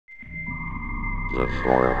The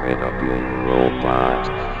formidable robot.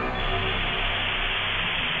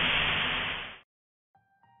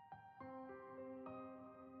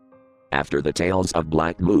 After the tales of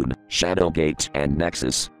Black Moon, Shadowgate, and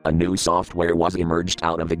Nexus, a new software was emerged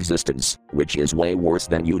out of existence, which is way worse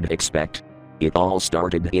than you'd expect. It all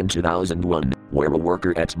started in 2001, where a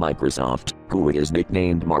worker at Microsoft, who is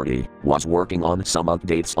nicknamed Marty, was working on some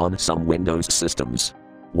updates on some Windows systems.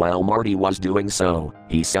 While Marty was doing so,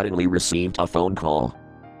 he suddenly received a phone call.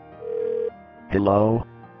 Hello?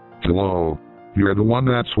 Hello. You're the one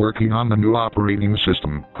that's working on the new operating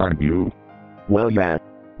system, aren't you? Well, yeah.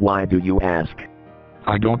 Why do you ask?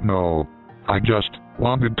 I don't know. I just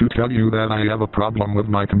wanted to tell you that I have a problem with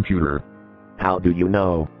my computer. How do you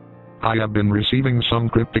know? I have been receiving some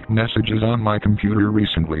cryptic messages on my computer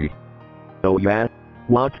recently. Oh yeah?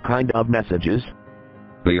 What kind of messages?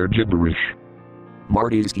 They are gibberish.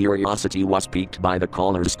 Marty's curiosity was piqued by the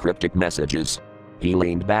caller's cryptic messages. He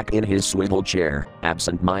leaned back in his swivel chair,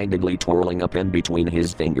 absent-mindedly twirling a pen between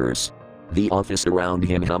his fingers. The office around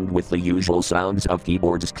him hummed with the usual sounds of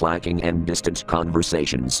keyboards clacking and distant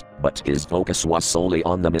conversations, but his focus was solely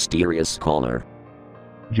on the mysterious caller.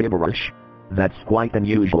 Gibberish? That's quite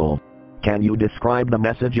unusual. Can you describe the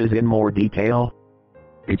messages in more detail?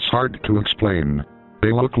 It's hard to explain.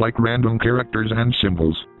 They look like random characters and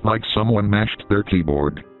symbols, like someone mashed their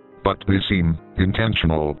keyboard. But they seem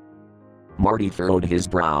intentional. Marty furrowed his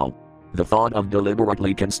brow. The thought of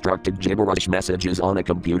deliberately constructed gibberish messages on a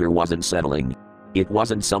computer was unsettling. It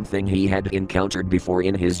wasn't something he had encountered before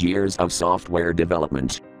in his years of software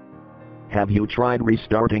development. Have you tried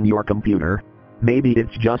restarting your computer? Maybe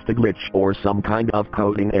it's just a glitch or some kind of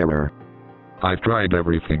coding error. I've tried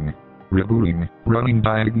everything. Rebooting, running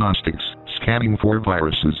diagnostics, scanning for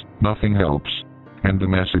viruses, nothing helps. And the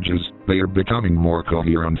messages, they are becoming more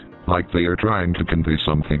coherent, like they are trying to convey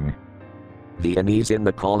something. The unease in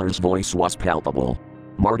the caller's voice was palpable.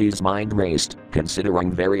 Marty's mind raced,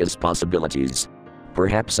 considering various possibilities.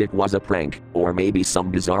 Perhaps it was a prank, or maybe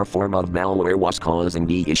some bizarre form of malware was causing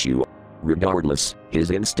the issue. Regardless,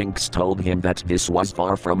 his instincts told him that this was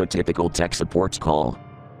far from a typical tech support call.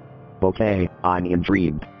 Okay, I'm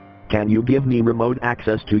intrigued. Can you give me remote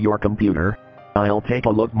access to your computer? I'll take a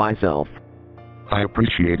look myself. I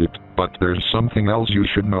appreciate it, but there's something else you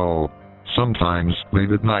should know. Sometimes,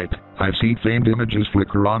 late at night, I see faint images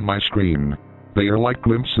flicker on my screen. They are like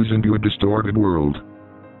glimpses into a distorted world.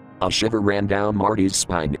 A shiver ran down Marty's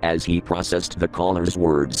spine as he processed the caller's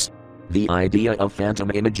words. The idea of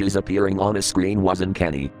phantom images appearing on a screen was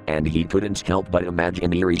uncanny, and he couldn't help but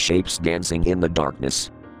imagine eerie shapes dancing in the darkness.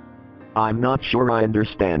 I'm not sure I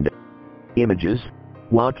understand. Images?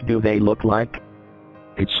 What do they look like?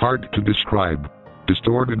 It's hard to describe.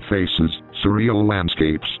 Distorted faces, surreal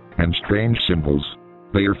landscapes, and strange symbols.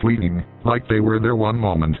 They are fleeting, like they were there one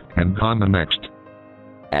moment, and gone the next.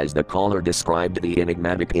 As the caller described the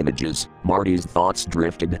enigmatic images, Marty's thoughts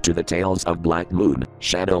drifted to the tales of Black Moon,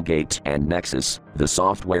 Shadowgate, and Nexus, the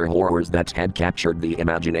software horrors that had captured the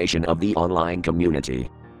imagination of the online community.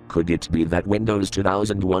 Could it be that Windows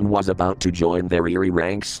 2001 was about to join their eerie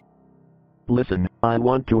ranks? Listen, I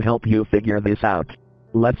want to help you figure this out.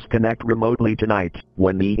 Let's connect remotely tonight,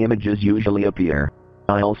 when the images usually appear.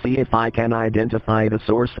 I'll see if I can identify the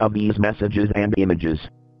source of these messages and images.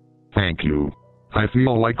 Thank you. I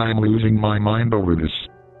feel like I'm losing my mind over this.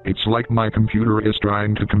 It's like my computer is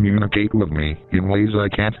trying to communicate with me in ways I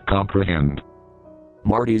can't comprehend.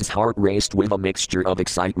 Marty's heart raced with a mixture of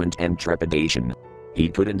excitement and trepidation. He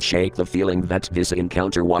couldn't shake the feeling that this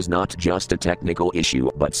encounter was not just a technical issue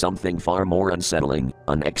but something far more unsettling,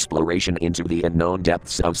 an exploration into the unknown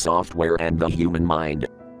depths of software and the human mind.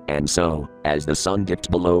 And so, as the sun dipped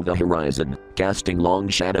below the horizon, casting long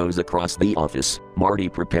shadows across the office, Marty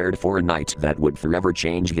prepared for a night that would forever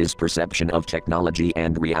change his perception of technology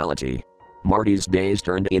and reality. Marty's days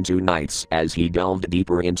turned into nights as he delved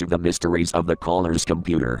deeper into the mysteries of the caller's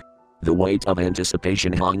computer. The weight of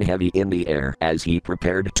anticipation hung heavy in the air as he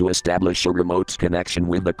prepared to establish a remote connection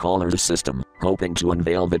with the caller's system, hoping to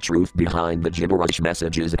unveil the truth behind the gibberish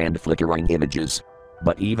messages and flickering images.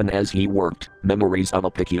 But even as he worked, memories of a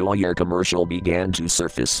peculiar commercial began to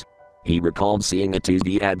surface. He recalled seeing a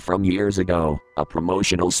TV ad from years ago, a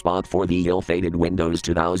promotional spot for the ill-fated Windows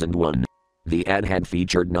 2001. The ad had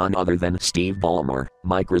featured none other than Steve Ballmer,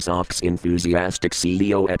 Microsoft's enthusiastic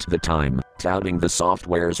CEO at the time, touting the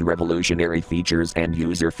software's revolutionary features and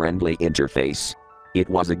user-friendly interface. It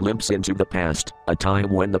was a glimpse into the past, a time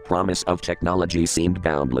when the promise of technology seemed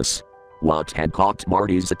boundless. What had caught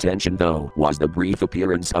Marty's attention though was the brief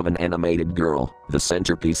appearance of an animated girl, the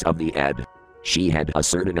centerpiece of the ad. She had a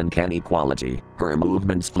certain uncanny quality, her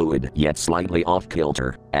movements fluid yet slightly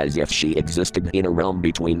off-kilter, as if she existed in a realm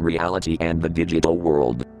between reality and the digital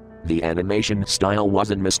world. The animation style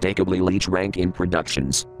was unmistakably Leech Rankin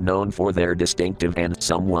Productions, known for their distinctive and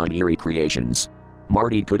somewhat eerie creations.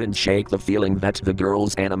 Marty couldn't shake the feeling that the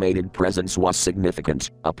girl's animated presence was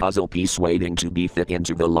significant, a puzzle piece waiting to be fit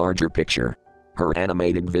into the larger picture. Her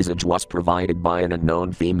animated visage was provided by an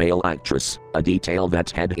unknown female actress, a detail that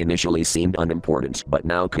had initially seemed unimportant but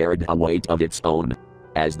now carried a weight of its own.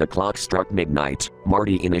 As the clock struck midnight,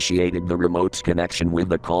 Marty initiated the remote connection with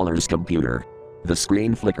the caller's computer. The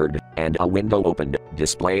screen flickered, and a window opened,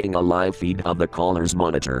 displaying a live feed of the caller's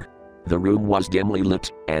monitor. The room was dimly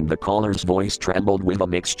lit, and the caller's voice trembled with a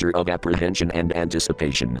mixture of apprehension and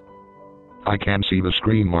anticipation. I can see the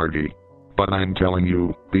screen, Marty. But I'm telling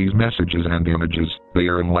you, these messages and images, they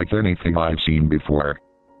are unlike anything I've seen before.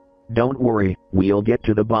 Don't worry, we'll get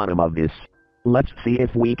to the bottom of this. Let's see if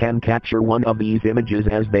we can capture one of these images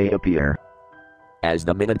as they appear. As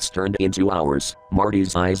the minutes turned into hours,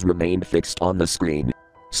 Marty's eyes remained fixed on the screen.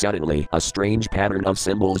 Suddenly, a strange pattern of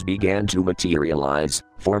symbols began to materialize,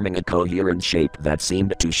 forming a coherent shape that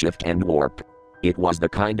seemed to shift and warp. It was the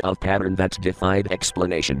kind of pattern that defied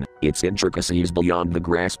explanation, its intricacies beyond the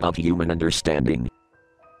grasp of human understanding.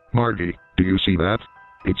 Marty, do you see that?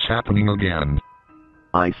 It's happening again.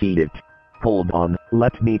 I see it. Hold on,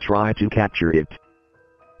 let me try to capture it.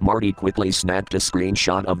 Marty quickly snapped a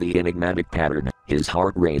screenshot of the enigmatic pattern, his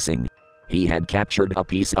heart racing. He had captured a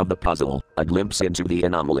piece of the puzzle, a glimpse into the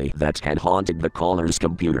anomaly that had haunted the caller's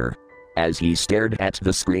computer. As he stared at the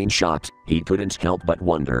screenshot, he couldn't help but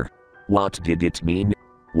wonder. What did it mean?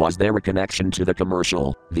 Was there a connection to the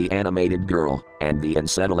commercial, the animated girl, and the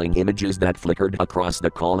unsettling images that flickered across the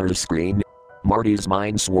caller's screen? Marty's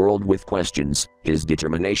mind swirled with questions, his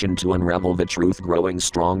determination to unravel the truth growing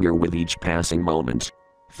stronger with each passing moment.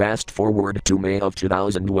 Fast forward to May of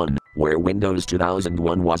 2001, where Windows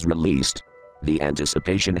 2001 was released. The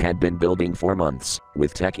anticipation had been building for months,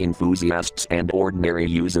 with tech enthusiasts and ordinary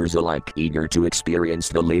users alike eager to experience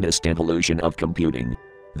the latest evolution of computing.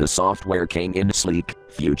 The software came in sleek,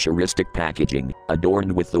 futuristic packaging,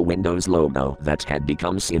 adorned with the Windows logo that had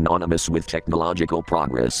become synonymous with technological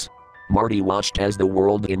progress. Marty watched as the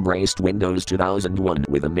world embraced Windows 2001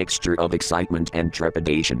 with a mixture of excitement and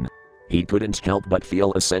trepidation. He couldn't help but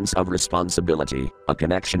feel a sense of responsibility, a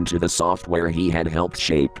connection to the software he had helped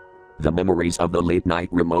shape. The memories of the late-night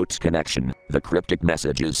remote connection, the cryptic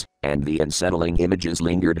messages, and the unsettling images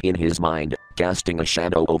lingered in his mind, casting a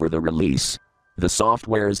shadow over the release. The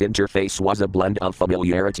software's interface was a blend of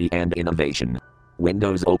familiarity and innovation.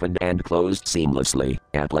 Windows opened and closed seamlessly,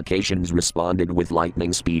 applications responded with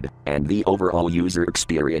lightning speed, and the overall user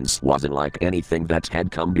experience wasn't like anything that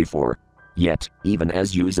had come before. Yet, even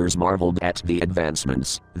as users marveled at the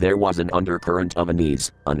advancements, there was an undercurrent of unease,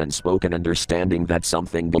 an unspoken understanding that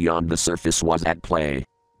something beyond the surface was at play.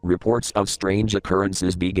 Reports of strange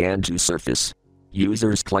occurrences began to surface.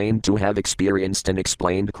 Users claimed to have experienced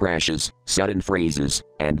unexplained crashes, sudden freezes,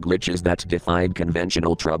 and glitches that defied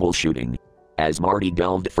conventional troubleshooting. As Marty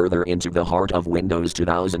delved further into the heart of Windows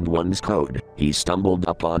 2001's code, he stumbled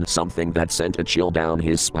upon something that sent a chill down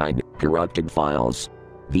his spine: corrupted files.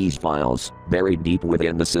 These files, buried deep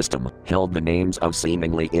within the system, held the names of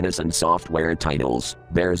seemingly innocent software titles,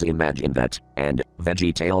 Bears Imagine That, and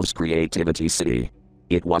VeggieTales Creativity City.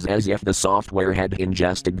 It was as if the software had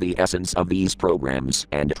ingested the essence of these programs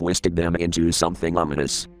and twisted them into something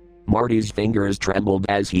ominous. Marty's fingers trembled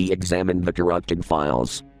as he examined the corrupted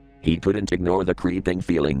files. He couldn't ignore the creeping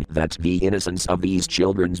feeling that the innocence of these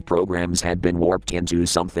children's programs had been warped into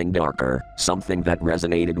something darker, something that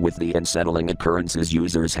resonated with the unsettling occurrences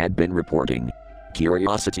users had been reporting.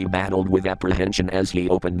 Curiosity battled with apprehension as he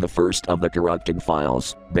opened the first of the corrupted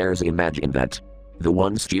files, Bears Imagine That. The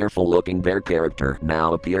once cheerful-looking bear character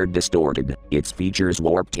now appeared distorted, its features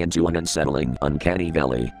warped into an unsettling, uncanny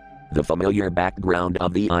valley. The familiar background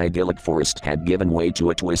of the idyllic forest had given way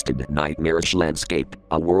to a twisted, nightmarish landscape,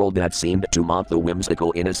 a world that seemed to mock the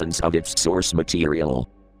whimsical innocence of its source material.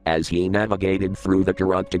 As he navigated through the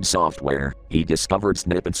corrupted software, he discovered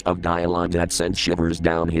snippets of dialogue that sent shivers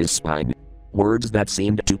down his spine. Words that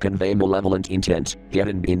seemed to convey malevolent intent,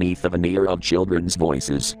 hidden beneath the veneer of children's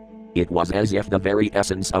voices. It was as if the very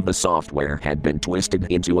essence of the software had been twisted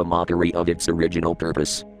into a mockery of its original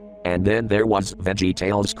purpose. And then there was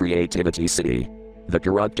VeggieTales Creativity City. The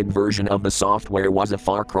corrupted version of the software was a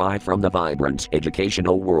far cry from the vibrant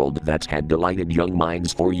educational world that had delighted young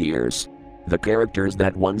minds for years. The characters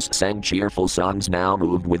that once sang cheerful songs now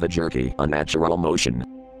moved with a jerky, unnatural motion.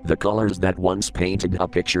 The colors that once painted a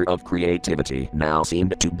picture of creativity now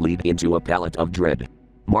seemed to bleed into a palette of dread.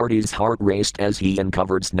 Marty's heart raced as he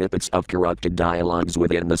uncovered snippets of corrupted dialogues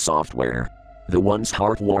within the software. The once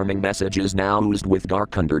heartwarming messages now oozed with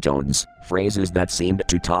dark undertones, phrases that seemed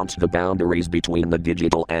to taunt the boundaries between the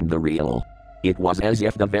digital and the real. It was as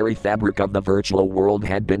if the very fabric of the virtual world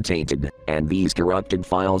had been tainted, and these corrupted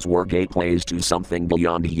files were gateways to something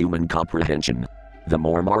beyond human comprehension. The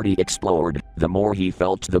more Marty explored, the more he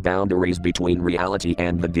felt the boundaries between reality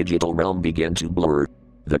and the digital realm begin to blur.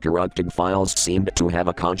 The corrupted files seemed to have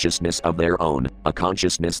a consciousness of their own, a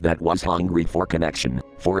consciousness that was hungry for connection,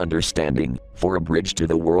 for understanding, for a bridge to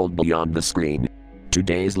the world beyond the screen. 2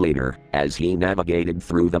 days later, as he navigated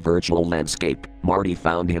through the virtual landscape, Marty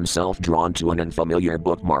found himself drawn to an unfamiliar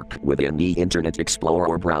bookmark within the Internet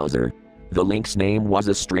Explorer browser. The link's name was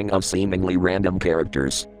a string of seemingly random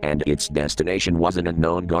characters, and its destination was an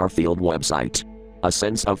unknown Garfield website. A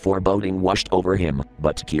sense of foreboding washed over him,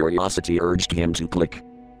 but curiosity urged him to click.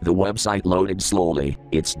 The website loaded slowly,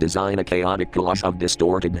 its design a chaotic collage of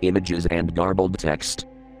distorted images and garbled text.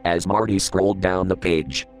 As Marty scrolled down the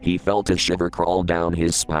page, he felt a shiver crawl down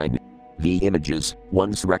his spine. The images,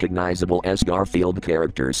 once recognizable as Garfield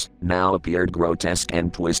characters, now appeared grotesque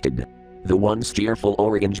and twisted. The once cheerful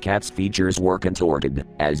orange cat's features were contorted,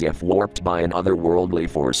 as if warped by an otherworldly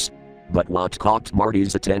force. But what caught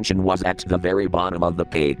Marty's attention was at the very bottom of the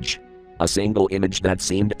page. A single image that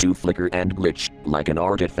seemed to flicker and glitch, like an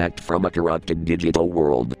artifact from a corrupted digital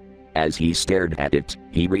world. As he stared at it,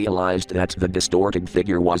 he realized that the distorted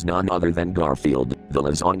figure was none other than Garfield, the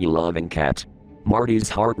lasagna-loving cat. Marty's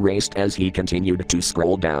heart raced as he continued to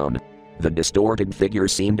scroll down. The distorted figure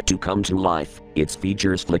seemed to come to life, its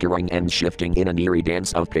features flickering and shifting in an eerie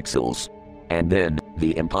dance of pixels. And then,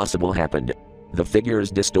 the impossible happened. The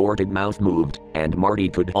figure's distorted mouth moved, and Marty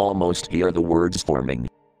could almost hear the words forming.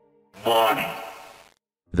 Marty.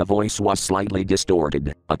 The voice was slightly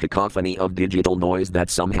distorted, a cacophony of digital noise that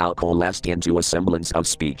somehow coalesced into a semblance of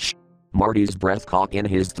speech. Marty's breath caught in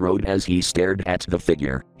his throat as he stared at the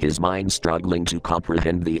figure, his mind struggling to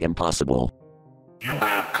comprehend the impossible. You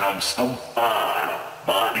have come so far,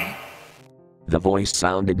 Marty. The voice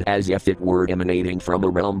sounded as if it were emanating from a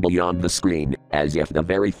realm beyond the screen, as if the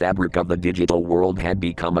very fabric of the digital world had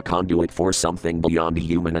become a conduit for something beyond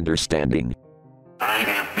human understanding. I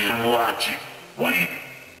have been watching. Wait.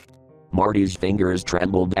 Marty's fingers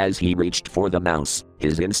trembled as he reached for the mouse,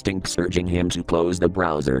 his instincts urging him to close the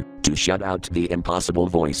browser, to shut out the impossible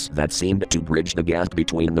voice that seemed to bridge the gap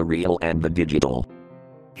between the real and the digital.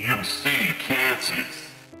 You seek answers,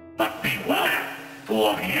 but beware,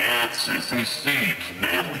 for the answers you seek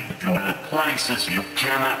may lead you to places you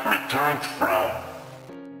cannot return from.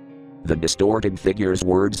 The distorted figure's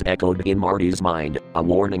words echoed in Marty's mind, a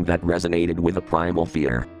warning that resonated with a primal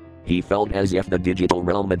fear. He felt as if the digital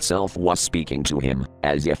realm itself was speaking to him,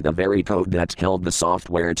 as if the very code that held the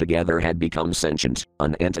software together had become sentient,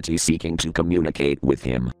 an entity seeking to communicate with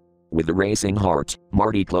him. With a racing heart,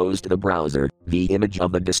 Marty closed the browser, the image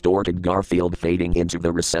of the distorted Garfield fading into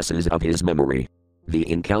the recesses of his memory. The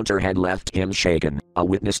encounter had left him shaken, a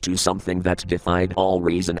witness to something that defied all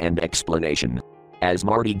reason and explanation. As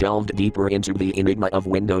Marty delved deeper into the enigma of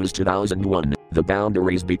Windows 2001, the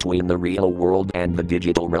boundaries between the real world and the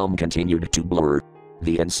digital realm continued to blur.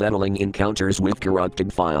 The unsettling encounters with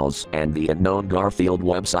corrupted files and the unknown Garfield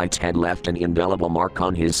websites had left an indelible mark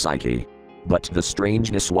on his psyche. But the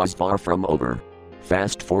strangeness was far from over.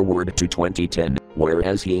 Fast forward to 2010, where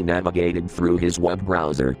as he navigated through his web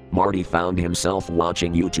browser, Marty found himself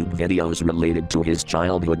watching YouTube videos related to his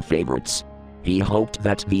childhood favorites. He hoped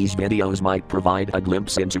that these videos might provide a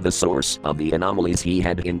glimpse into the source of the anomalies he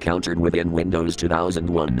had encountered within Windows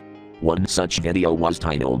 2001. One such video was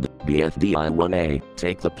titled, BFDI 1A,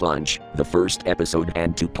 Take the Plunge, the first episode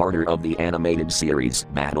and two-parter of the animated series,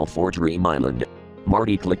 Battle for Dream Island.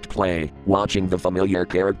 Marty clicked play, watching the familiar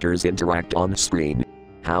characters interact on screen.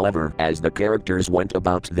 However, as the characters went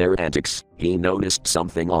about their antics, he noticed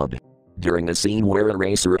something odd. During a scene where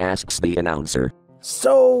Eraser asks the announcer,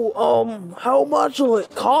 So, how much will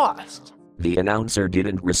it cost? The announcer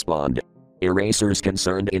didn't respond. Eraser's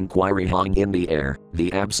concerned inquiry hung in the air,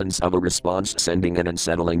 the absence of a response sending an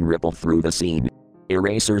unsettling ripple through the scene.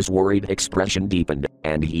 Eraser's worried expression deepened,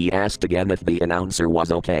 and he asked again if the announcer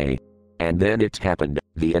was okay. And then it happened,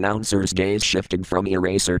 the announcer's gaze shifted from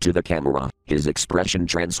Eraser to the camera, his expression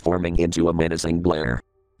transforming into a menacing glare.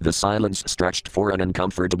 The silence stretched for an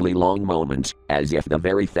uncomfortably long moment, as if the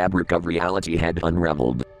very fabric of reality had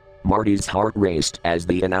unraveled. Marty's heart raced as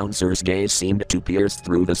the announcer's gaze seemed to pierce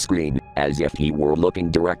through the screen, as if he were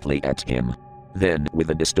looking directly at him. Then, with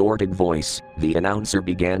a distorted voice, the announcer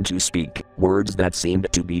began to speak, words that seemed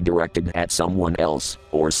to be directed at someone else,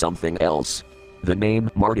 or something else. The name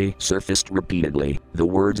Marty surfaced repeatedly, the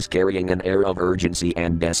words carrying an air of urgency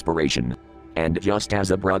and desperation. And just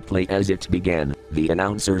as abruptly as it began, the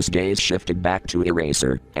announcer's gaze shifted back to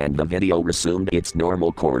Eraser, and the video resumed its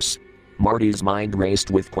normal course. Marty's mind raced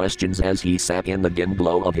with questions as he sat in the dim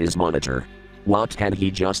glow of his monitor. What had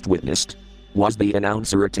he just witnessed? Was the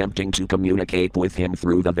announcer attempting to communicate with him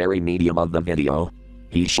through the very medium of the video?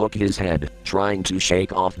 He shook his head, trying to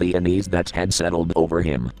shake off the unease that had settled over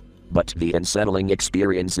him. But the unsettling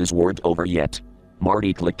experiences weren't over yet.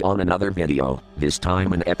 Marty clicked on another video, this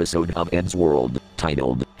time an episode of Eddsworld,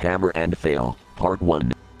 titled Hammer and Fail, Part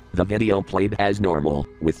 1. The video played as normal,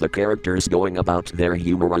 with the characters going about their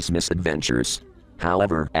humorous misadventures.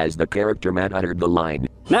 However, as the character Matt uttered the line,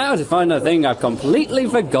 "Now to find the thing I've completely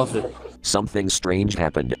forgotten," something strange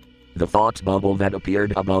happened. The thought bubble that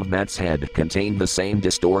appeared above Matt's head contained the same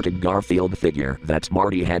distorted Garfield figure that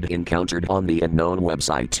Marty had encountered on the unknown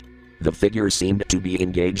website. The figure seemed to be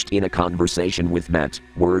engaged in a conversation with Matt,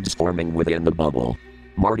 words forming within the bubble.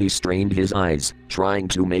 Marty strained his eyes, trying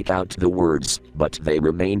to make out the words, but they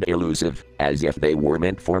remained elusive, as if they were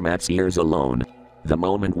meant for Matt's ears alone. The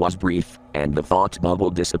moment was brief, and the thought bubble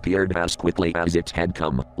disappeared as quickly as it had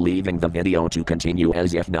come, leaving the video to continue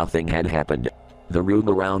as if nothing had happened. The room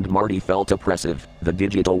around Marty felt oppressive, the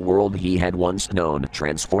digital world he had once known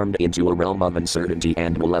transformed into a realm of uncertainty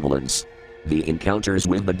and malevolence. The encounters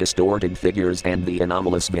with the distorted figures and the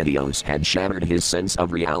anomalous videos had shattered his sense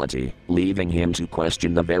of reality, leaving him to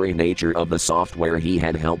question the very nature of the software he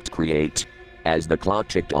had helped create. As the clock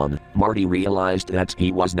ticked on, Marty realized that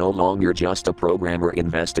he was no longer just a programmer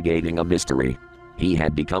investigating a mystery. He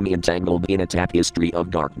had become entangled in a tapestry of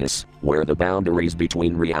darkness, where the boundaries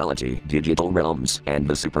between reality, digital realms, and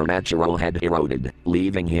the supernatural had eroded,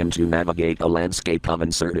 leaving him to navigate a landscape of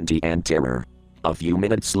uncertainty and terror. A few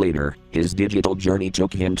minutes later, his digital journey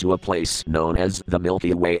took him to a place known as the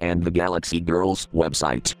Milky Way and the Galaxy Girls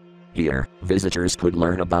website. Here, visitors could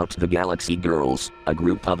learn about the Galaxy Girls, a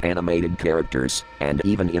group of animated characters, and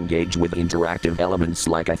even engage with interactive elements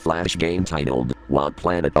like a flash game titled, "What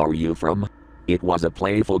Planet Are You From?" It was a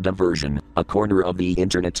playful diversion, a corner of the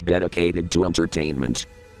internet dedicated to entertainment.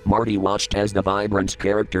 Marty watched as the vibrant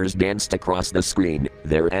characters danced across the screen,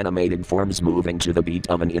 their animated forms moving to the beat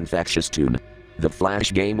of an infectious tune. The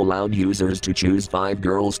flash game allowed users to choose 5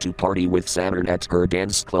 girls to party with Saturn at her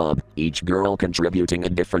dance club, each girl contributing a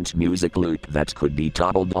different music loop that could be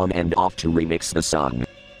toggled on and off to remix the song.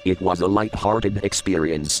 It was a light-hearted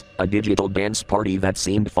experience, a digital dance party that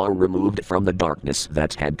seemed far removed from the darkness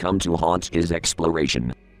that had come to haunt his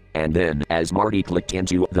exploration. And then, as Marty clicked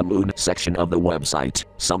into the moon section of the website,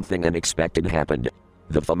 something unexpected happened.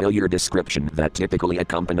 The familiar description that typically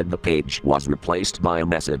accompanied the page was replaced by a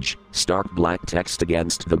message, stark black text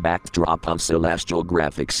against the backdrop of celestial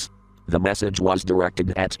graphics. The message was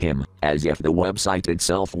directed at him, as if the website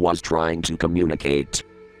itself was trying to communicate.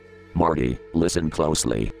 Marty, listen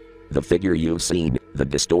closely. The figure you've seen, the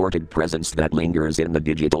distorted presence that lingers in the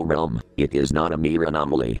digital realm, it is not a mere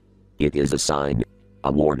anomaly. It is a sign.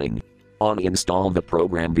 A warning. Uninstall the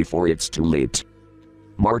program before it's too late.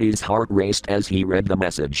 Marty's heart raced as he read the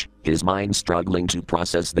message, his mind struggling to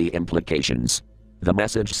process the implications. The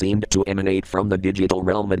message seemed to emanate from the digital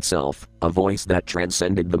realm itself, a voice that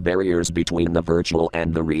transcended the barriers between the virtual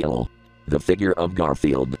and the real. The figure of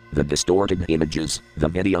Garfield, the distorted images, the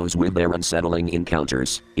videos with their unsettling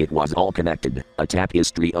encounters, it was all connected, a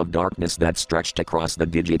tapestry of darkness that stretched across the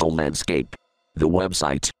digital landscape. The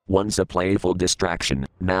website, once a playful distraction,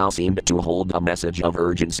 now seemed to hold a message of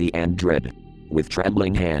urgency and dread. With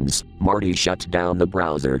trembling hands, Marty shut down the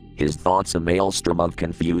browser, his thoughts a maelstrom of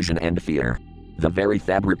confusion and fear. The very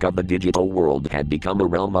fabric of the digital world had become a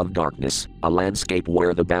realm of darkness, a landscape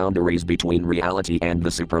where the boundaries between reality and the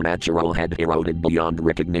supernatural had eroded beyond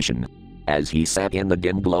recognition. As he sat in the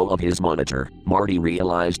dim glow of his monitor, Marty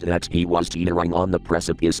realized that he was teetering on the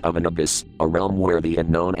precipice of an abyss, a realm where the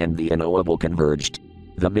unknown and the unknowable converged.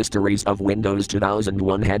 The mysteries of Windows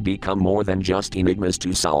 2001 had become more than just enigmas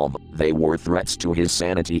to solve, they were threats to his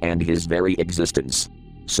sanity and his very existence.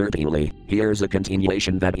 Certainly, here's a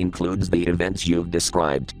continuation that includes the events you've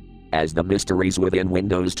described. As the mysteries within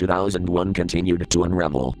Windows 2001 continued to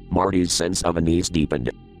unravel, Marty's sense of unease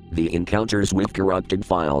deepened. The encounters with corrupted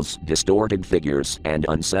files, distorted figures, and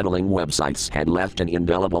unsettling websites had left an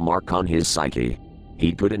indelible mark on his psyche.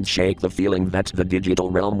 He couldn't shake the feeling that the digital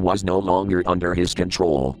realm was no longer under his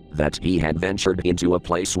control, that he had ventured into a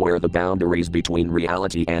place where the boundaries between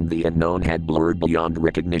reality and the unknown had blurred beyond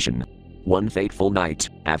recognition. One fateful night,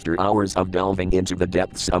 after hours of delving into the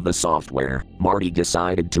depths of the software, Marty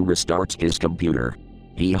decided to restart his computer.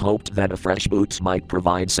 He hoped that a fresh boot might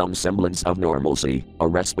provide some semblance of normalcy, a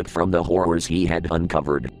respite from the horrors he had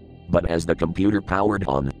uncovered. But as the computer powered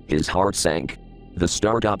on, his heart sank. The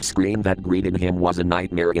startup screen that greeted him was a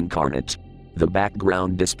nightmare incarnate. The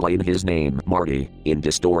background displayed his name, Marty, in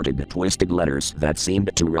distorted, twisted letters that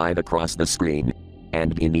seemed to writhe across the screen.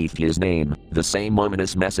 And beneath his name, the same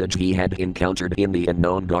ominous message he had encountered in the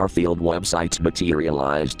unknown Garfield website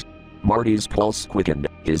materialized. Marty's pulse quickened,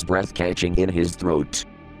 his breath catching in his throat.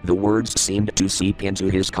 The words seemed to seep into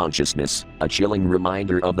his consciousness, a chilling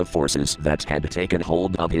reminder of the forces that had taken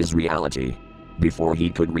hold of his reality. Before he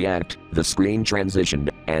could react, the screen transitioned,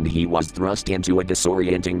 and he was thrust into a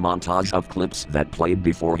disorienting montage of clips that played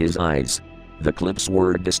before his eyes. The clips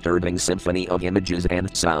were a disturbing symphony of images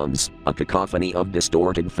and sounds, a cacophony of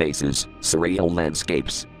distorted faces, surreal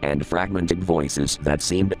landscapes, and fragmented voices that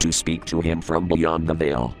seemed to speak to him from beyond the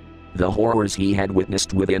veil. The horrors he had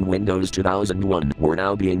witnessed within Windows 2001 were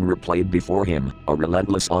now being replayed before him, a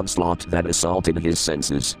relentless onslaught that assaulted his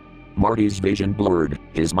senses. Marty's vision blurred,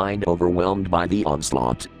 his mind overwhelmed by the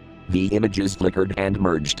onslaught. The images flickered and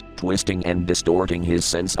merged, twisting and distorting his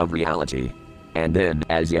sense of reality. And then,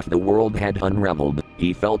 as if the world had unraveled,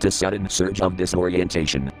 he felt a sudden surge of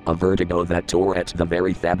disorientation, a vertigo that tore at the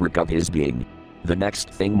very fabric of his being. The next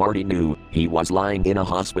thing Marty knew, he was lying in a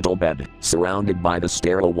hospital bed, surrounded by the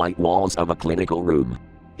sterile white walls of a clinical room.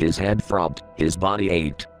 His head throbbed, his body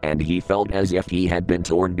ached, and he felt as if he had been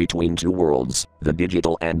torn between two worlds, the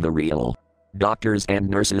digital and the real. Doctors and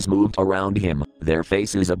nurses moved around him, their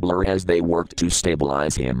faces a blur as they worked to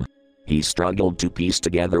stabilize him. He struggled to piece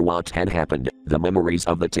together what had happened, the memories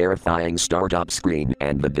of the terrifying startup screen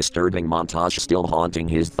and the disturbing montage still haunting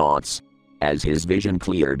his thoughts. As his vision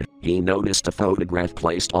cleared, he noticed a photograph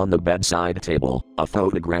placed on the bedside table, a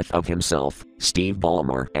photograph of himself, Steve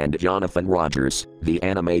Ballmer, and Jonathan Rogers, the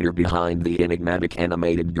animator behind the enigmatic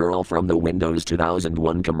animated girl from the Windows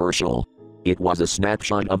 2001 commercial. It was a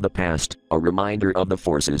snapshot of the past, a reminder of the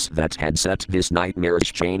forces that had set this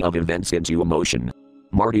nightmarish chain of events into motion.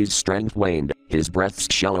 Marty's strength waned, his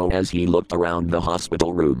breath shallow as he looked around the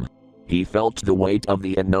hospital room. He felt the weight of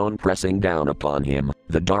the unknown pressing down upon him,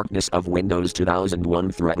 the darkness of Windows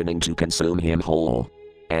 2001 threatening to consume him whole.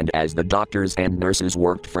 And as the doctors and nurses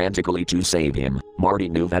worked frantically to save him, Marty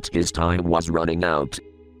knew that his time was running out.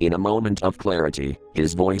 In a moment of clarity,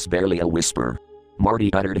 his voice barely a whisper,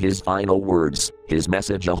 Marty uttered his final words, his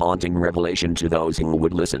message a haunting revelation to those who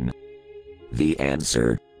would listen. The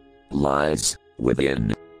answer lies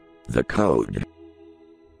within the code.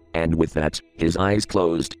 And with that, his eyes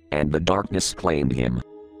closed, and the darkness claimed him.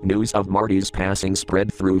 News of Marty's passing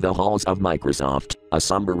spread through the halls of Microsoft, a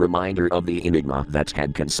somber reminder of the enigma that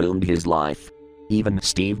had consumed his life. Even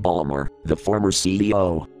Steve Ballmer, the former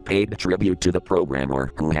CEO, paid tribute to the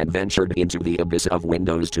programmer who had ventured into the abyss of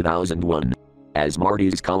Windows 2001. As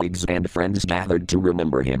Marty's colleagues and friends gathered to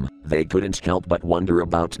remember him, they couldn't help but wonder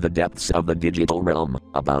about the depths of the digital realm,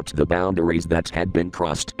 about the boundaries that had been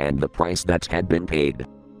crossed and the price that had been paid.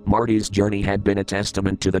 Marty's journey had been a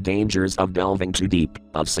testament to the dangers of delving too deep,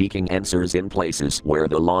 of seeking answers in places where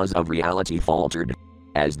the laws of reality faltered.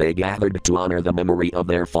 As they gathered to honor the memory of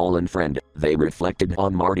their fallen friend, they reflected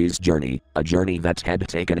on Marty's journey, a journey that had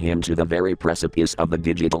taken him to the very precipice of the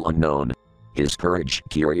digital unknown. His courage,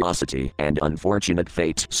 curiosity, and unfortunate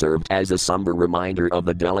fate served as a somber reminder of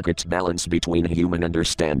the delicate balance between human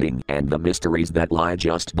understanding and the mysteries that lie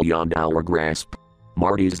just beyond our grasp.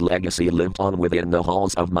 Marty's legacy lived on within the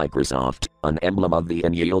halls of Microsoft, an emblem of the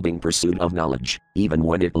unyielding pursuit of knowledge, even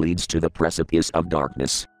when it leads to the precipice of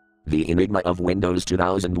darkness. The enigma of Windows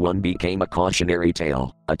 2001 became a cautionary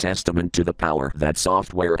tale, a testament to the power that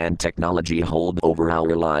software and technology hold over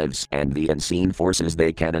our lives and the unseen forces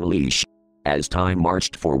they can unleash. As time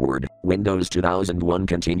marched forward, Windows 2001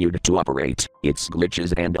 continued to operate, its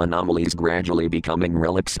glitches and anomalies gradually becoming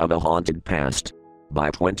relics of a haunted past. By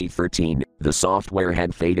 2013, the software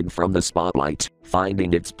had faded from the spotlight,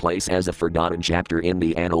 finding its place as a forgotten chapter in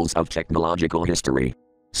the annals of technological history.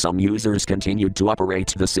 Some users continued to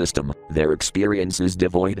operate the system, their experiences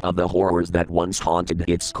devoid of the horrors that once haunted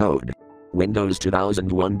its code. Windows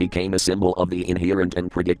 2001 became a symbol of the inherent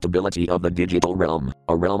unpredictability of the digital realm,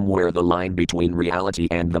 a realm where the line between reality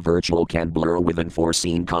and the virtual can blur with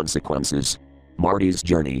unforeseen consequences. Marty's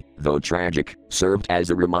journey, though tragic, served as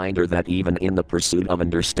a reminder that even in the pursuit of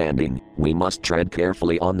understanding, we must tread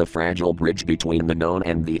carefully on the fragile bridge between the known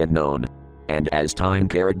and the unknown. And as time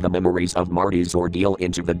carried the memories of Marty's ordeal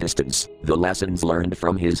into the distance, the lessons learned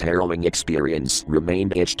from his harrowing experience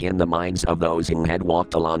remained etched in the minds of those who had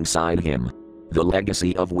walked alongside him. The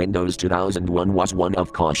legacy of Windows 2001 was one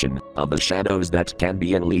of caution, of the shadows that can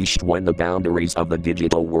be unleashed when the boundaries of the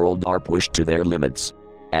digital world are pushed to their limits.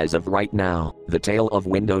 As of right now, the tale of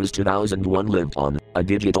Windows 2001 lived on, a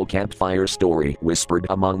digital campfire story whispered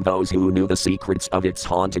among those who knew the secrets of its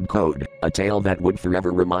haunted code, a tale that would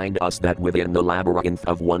forever remind us that within the labyrinth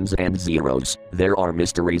of ones and zeros, there are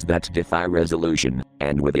mysteries that defy resolution,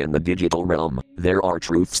 and within the digital realm, there are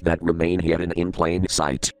truths that remain hidden in plain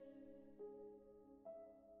sight.